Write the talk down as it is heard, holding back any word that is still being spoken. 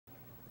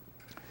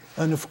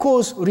And of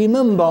course,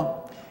 remember,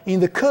 in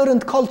the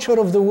current culture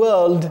of the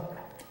world,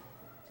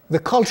 the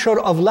culture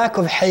of lack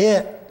of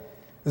haya,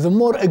 the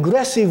more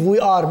aggressive we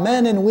are,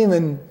 men and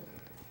women,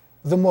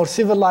 the more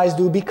civilized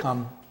we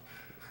become.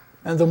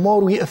 And the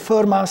more we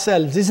affirm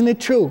ourselves. Isn't it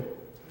true?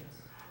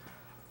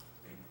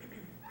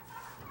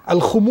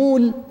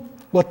 Al-khumul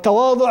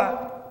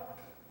wa-tawadhu',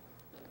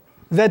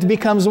 that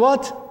becomes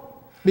what?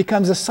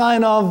 Becomes a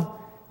sign of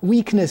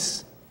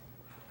weakness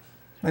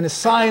and a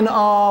sign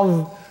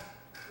of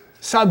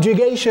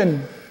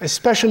subjugation,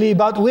 especially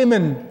about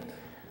women.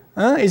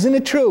 Isn't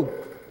it true?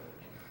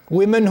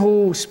 Women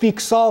who speak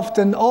soft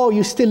and, oh,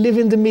 you still live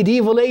in the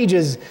medieval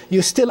ages.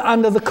 You're still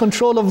under the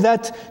control of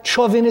that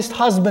chauvinist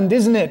husband,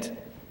 isn't it?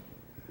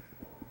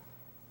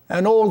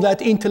 And all that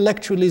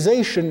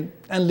intellectualization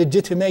and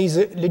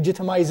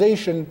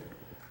legitimization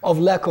of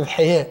lack of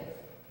haya.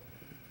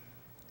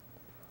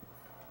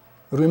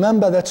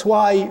 Remember, that's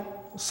why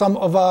some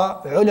of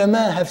our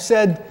ulama have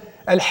said,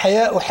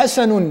 al-haya'u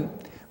hasanun,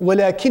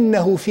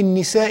 walakinnahu fi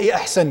an-nisa'i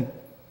ahsan.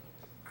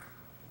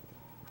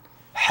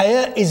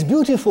 Haya is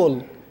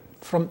beautiful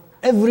from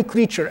every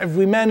creature,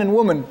 every man and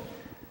woman.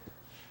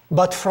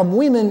 But from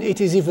women,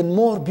 it is even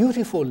more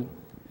beautiful.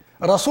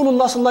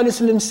 Rasulullah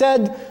ﷺ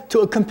said to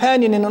a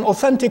companion in an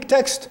authentic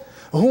text,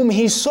 whom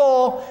he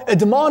saw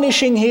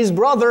admonishing his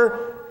brother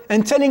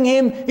and telling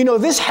him, you know,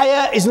 this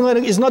haya is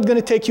not going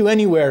to take you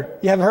anywhere.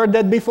 You have heard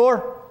that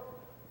before?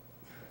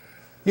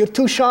 You're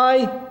too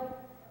shy.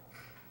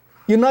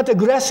 You're not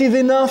aggressive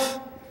enough.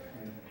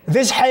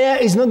 This haya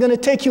is not going to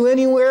take you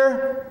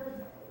anywhere.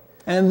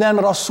 And then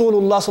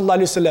Rasulullah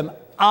ﷺ,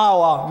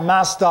 our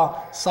master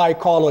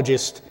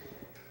psychologist,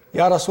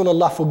 Ya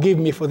Rasulullah, forgive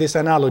me for this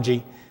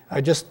analogy.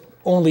 I just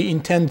only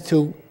intend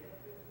to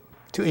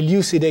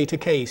elucidate a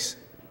case.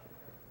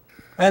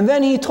 And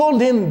then he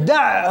told him,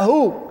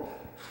 دَعْهُ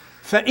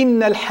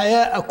فَإِنَّ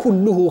الْحَيَاءَ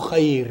كُلُّهُ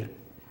خَيْرٌ.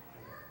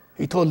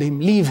 He told him,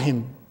 leave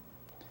him.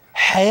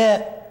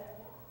 Haya,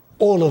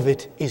 all of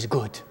it is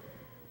good.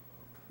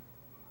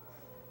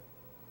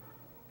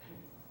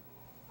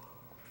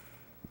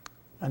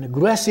 An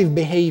aggressive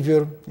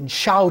behavior and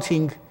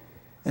shouting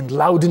and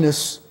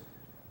loudness,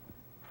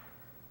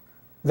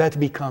 that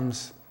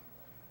becomes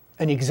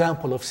an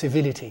example of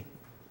civility,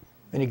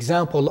 an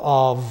example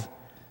of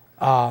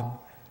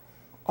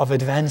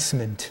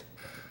advancement,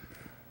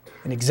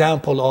 an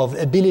example of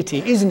ability,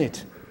 isn't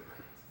it?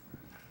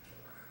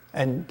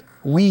 And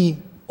we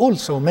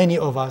also, many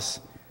of us,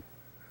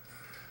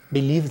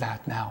 believe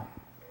that now.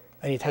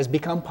 And it has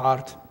become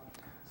part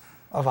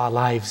of our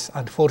lives,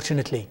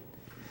 unfortunately.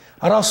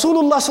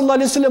 Rasulullah sallallahu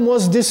alayhi wa sallam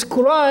was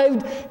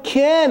described,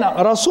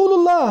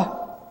 Rasulullah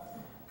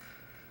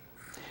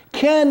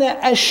كان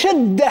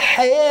أشد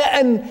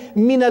حياء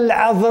من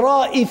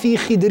العذراء في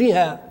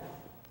خدرها.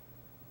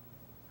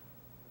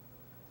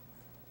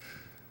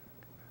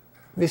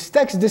 This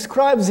text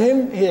describes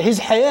him, his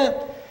haya.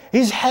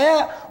 His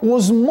haya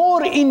was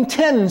more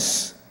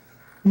intense,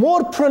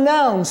 more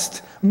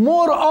pronounced,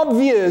 more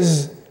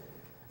obvious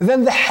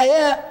than the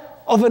haya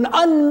of an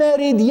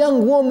unmarried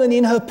young woman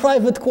in her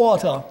private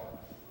quarter.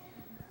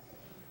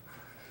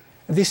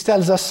 This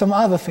tells us some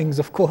other things,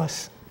 of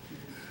course.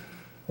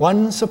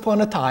 Once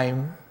upon a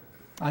time,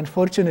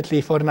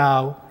 unfortunately for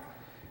now,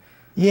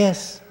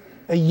 yes,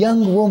 a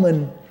young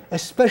woman,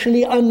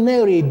 especially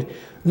unmarried,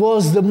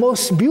 was the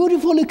most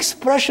beautiful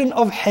expression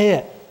of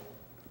haya.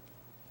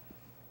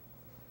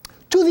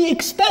 To the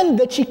extent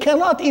that she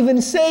cannot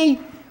even say,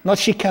 not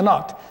she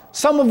cannot,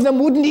 some of them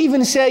wouldn't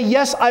even say,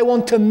 yes, I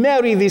want to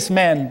marry this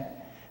man.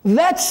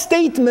 That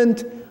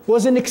statement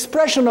was an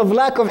expression of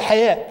lack of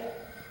haya.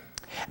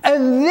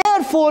 And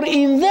therefore,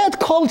 in that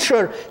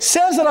culture,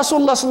 says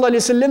Rasulullah sallallahu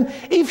alaihi wasallam,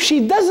 if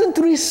she doesn't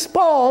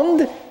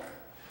respond,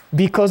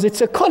 because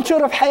it's a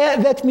culture of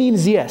haya, that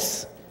means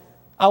yes,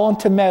 I want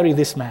to marry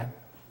this man.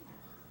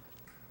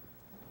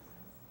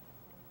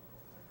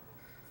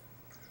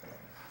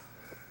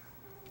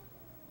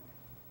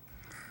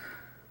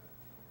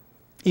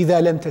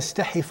 إذا لم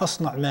تستحي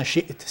فاصنع ما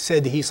شئت,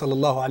 said he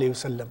sallallahu alaihi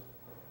wasallam.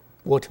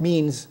 What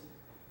means,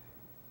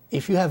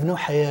 if you have no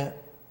haya,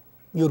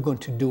 you're going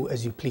to do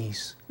as you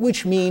please.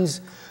 Which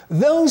means,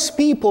 those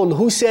people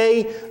who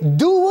say,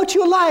 do what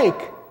you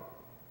like,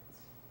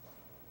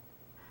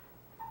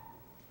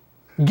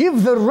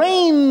 give the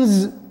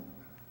reins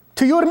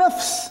to your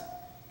nafs,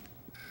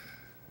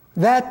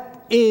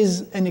 that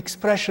is an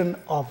expression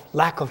of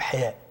lack of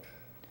haya.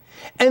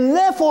 And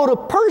therefore,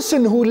 a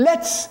person who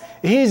lets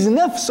his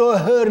nafs or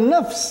her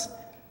nafs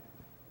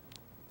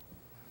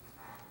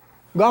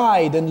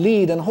guide and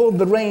lead and hold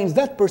the reins,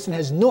 that person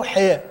has no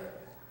haya.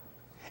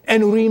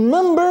 And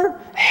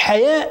remember,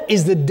 haya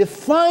is the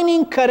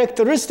defining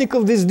characteristic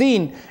of this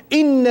deen.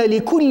 إِنَّ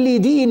لِكُلِّ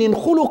دِينٍ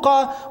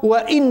خُلُقًا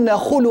وَإِنَّ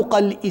خُلُقَ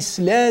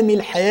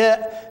الْإِسْلَامِ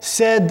الْحَيَاءِ,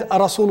 said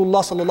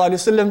Rasulullah sallallahu alaihi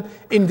wasallam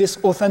in this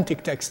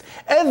authentic text.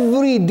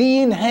 Every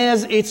deen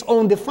has its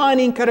own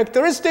defining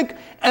characteristic,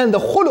 and the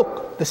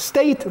khuluq, the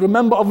state,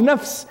 remember, of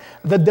nafs,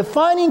 the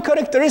defining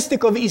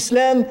characteristic of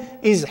Islam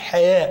is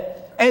haya.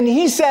 And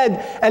he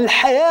said,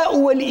 الحياء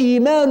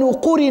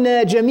والإيمان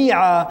قرنا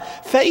جميعا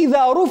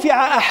فإذا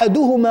رفع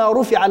أحدهما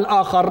رفع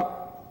الآخر.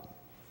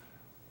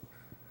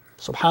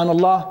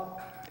 Subhanallah.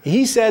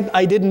 He said,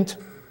 I didn't.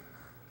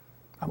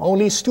 I'm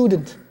only a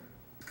student.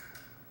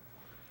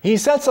 He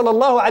said,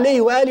 sallallahu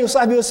alayhi wa alihi wa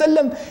sahbihi wa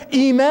sallam,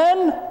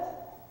 Iman,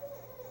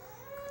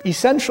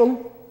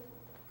 essential.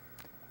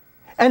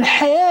 And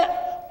haya,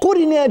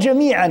 qurina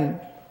jami'an.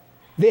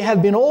 They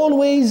have been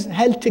always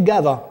held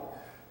together.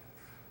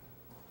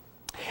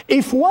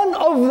 If one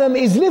of them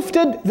is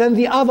lifted, then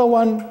the other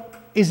one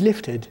is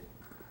lifted.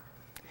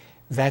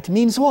 That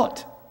means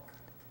what?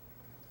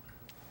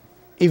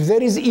 If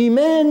there is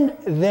Iman,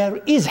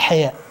 there is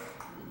haya.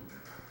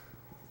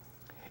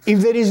 If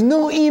there is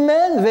no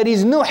Iman, there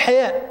is no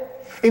haya.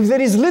 If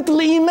there is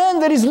little Iman,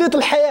 there is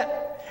little haya.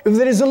 If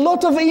there is a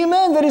lot of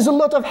Iman, there is a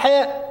lot of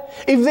haya.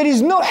 If there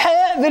is no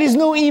haya, there is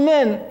no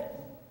Iman.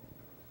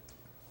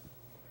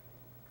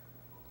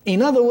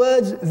 In other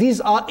words, these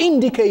are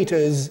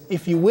indicators,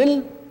 if you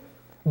will,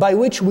 by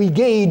which we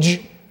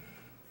gauge,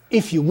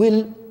 if you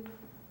will,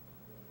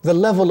 the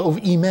level of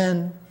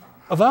Iman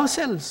of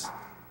ourselves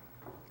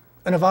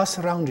and of our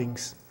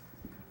surroundings.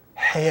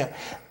 Haya.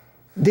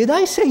 Did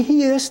I say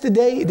here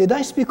yesterday, did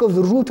I speak of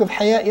the root of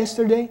haya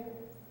yesterday?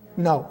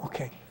 No,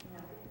 okay.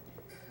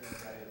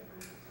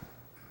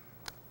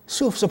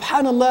 So,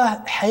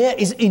 subhanallah, haya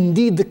is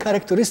indeed the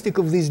characteristic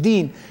of this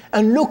deen.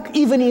 And look,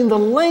 even in the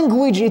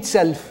language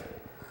itself,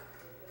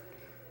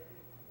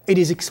 it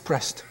is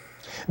expressed.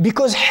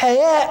 Because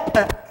haya,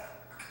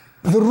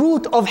 the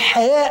root of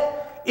haya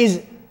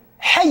is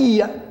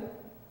hayya.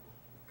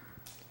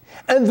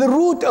 And the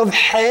root of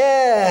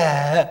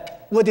haya,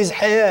 what is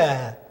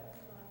haya?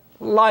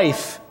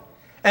 Life.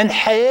 And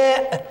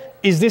haya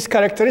is this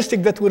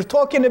characteristic that we're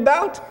talking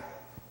about.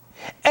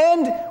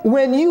 And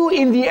when you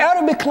in the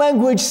Arabic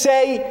language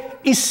say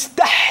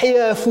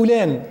istahya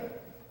fulan,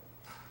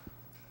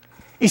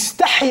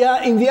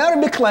 istahya in the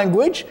Arabic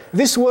language,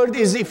 this word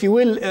is, if you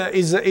will,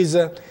 is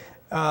a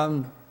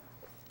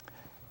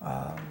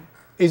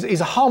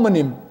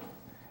homonym.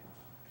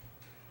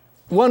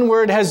 One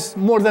word has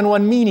more than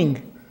one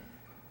meaning.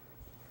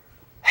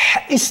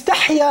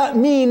 Istahya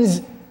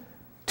means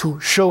to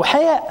show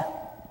haya,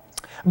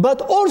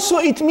 but also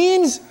it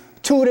means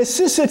to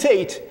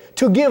resuscitate,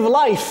 to give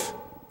life,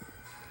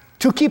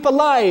 to keep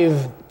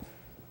alive.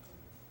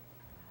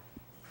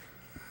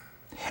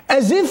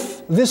 As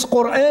if this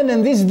Quran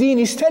and this deen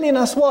is telling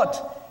us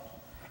what?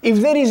 If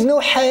there is no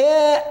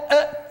haya,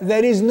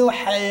 there is no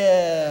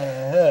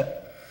haya.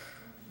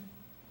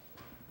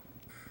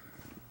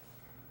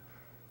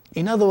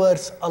 In other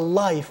words, a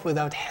life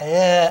without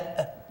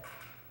haya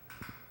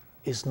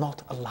is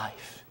not a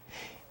life.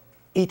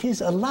 It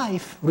is a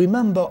life,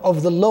 remember,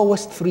 of the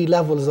lowest three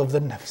levels of the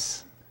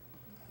nafs.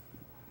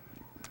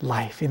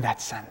 Life in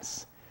that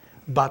sense.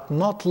 But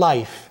not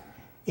life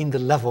in the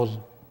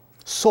level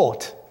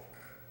sought.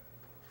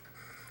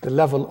 The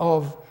level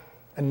of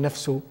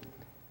al-nafsu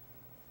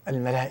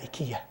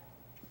al-malaikiyah.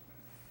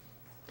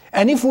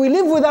 And if we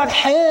live without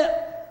haya,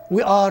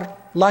 we are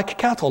like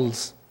cattle,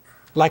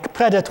 like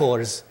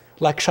predators,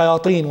 like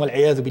shayateen,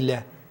 wal-'iyadhu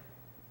billah.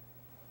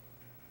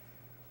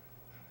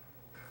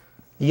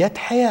 Yet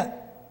haya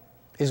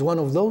is one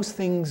of those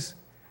things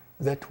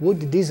that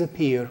would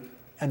disappear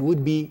and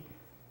would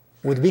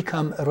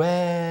become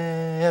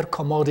rare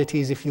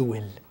commodities, if you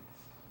will,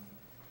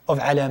 of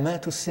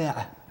alamat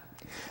as-sa'ah.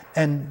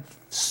 And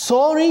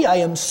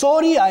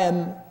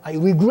I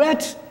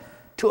regret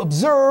to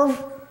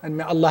observe, and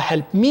may Allah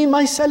help me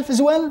myself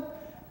as well,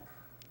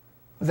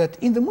 that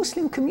in the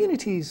Muslim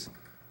communities,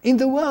 in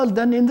the world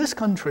and in this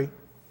country,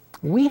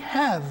 we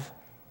have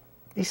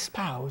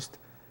espoused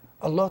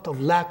a lot of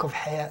lack of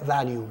haya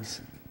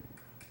values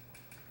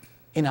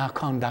in our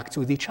conduct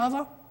with each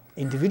other,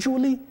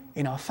 individually,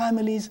 in our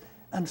families,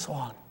 and so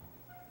on.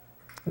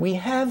 We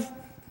have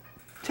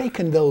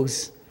taken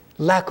those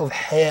lack of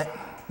haya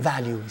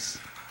values.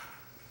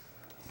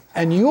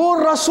 And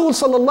your Rasul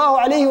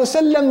sallallahu alayhi wa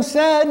sallam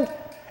said,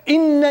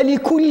 إِنَّ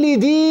لِكُلِّ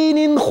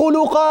دِينٍ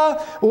خُلُقًا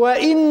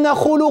وَإِنَّ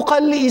خُلُقَ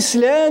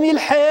الْإِسْلَامِ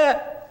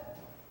الْحَيَاءُ.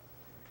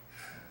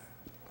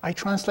 I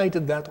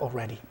translated that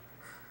already.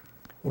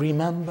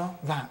 Remember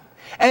that.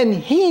 And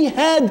he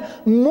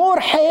had more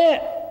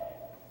haya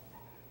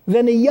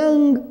than a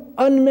young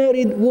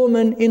unmarried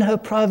woman in her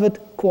private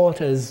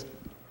quarters.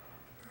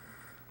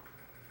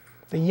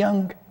 The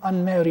young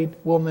unmarried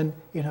woman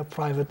in her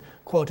private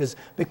quarters,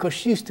 because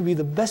she used to be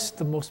the best,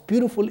 the most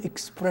beautiful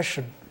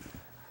expression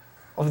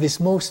of this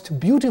most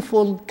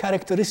beautiful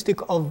characteristic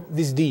of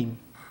this deen.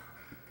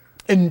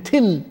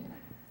 Until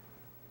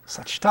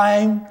such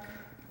time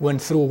when,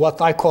 through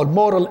what I call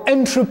moral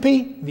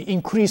entropy, the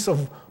increase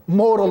of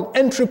moral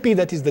entropy,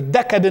 that is the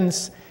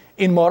decadence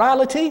in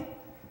morality,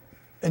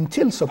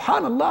 until,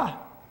 subhanallah,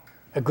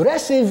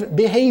 aggressive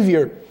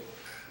behavior,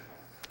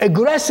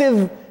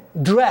 aggressive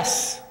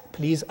dress,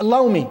 please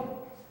allow me,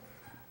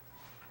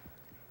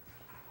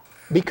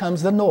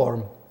 becomes the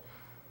norm.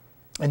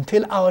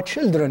 Until our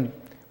children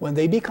when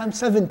they become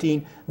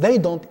 17, they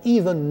don't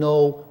even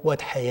know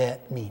what haya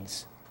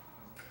means.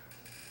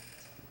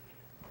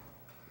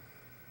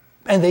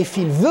 And they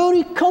feel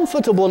very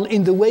comfortable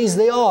in the ways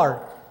they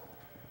are.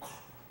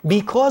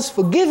 Because,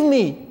 forgive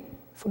me,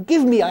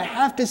 I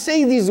have to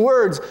say these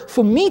words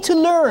for me to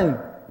learn.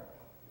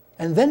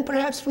 And then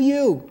perhaps for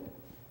you.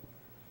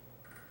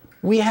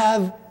 We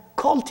have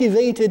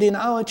cultivated in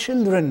our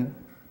children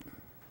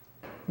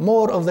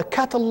more of the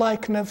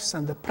cattle-like nafs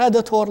and the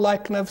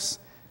predator-like nafs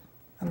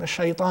and the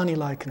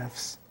shaitani-like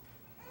nafs.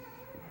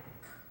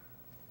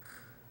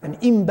 An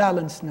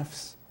imbalanced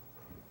nafs.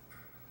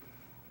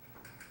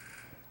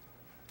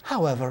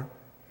 However,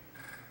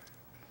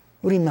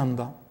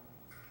 remember,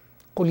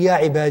 قل يا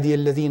عبادي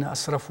الذين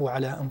أسرفوا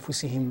على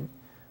أنفسهم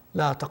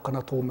لا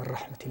تقنطوا من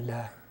رحمة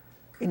الله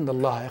إن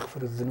الله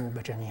يغفر الذنوب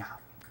جميعا.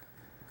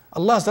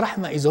 Allah's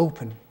rahmah is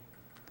open.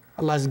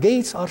 Allah's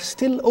gates are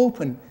still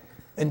open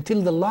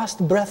until the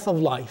last breath of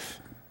life.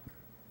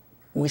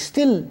 We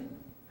still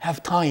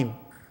have time.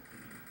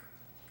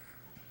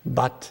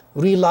 But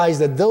realize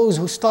that those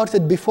who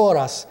started before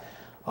us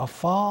are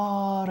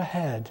far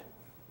ahead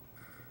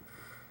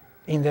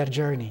in their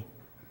journey.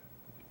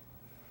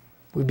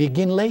 We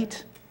begin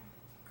late,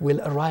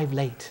 we'll arrive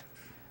late.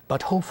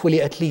 But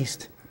hopefully at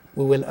least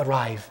we will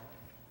arrive.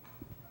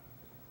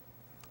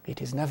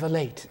 It is never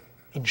late,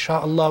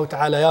 insha'Allah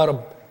ta'ala ya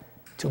Rabb,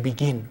 to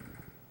begin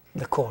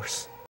the course.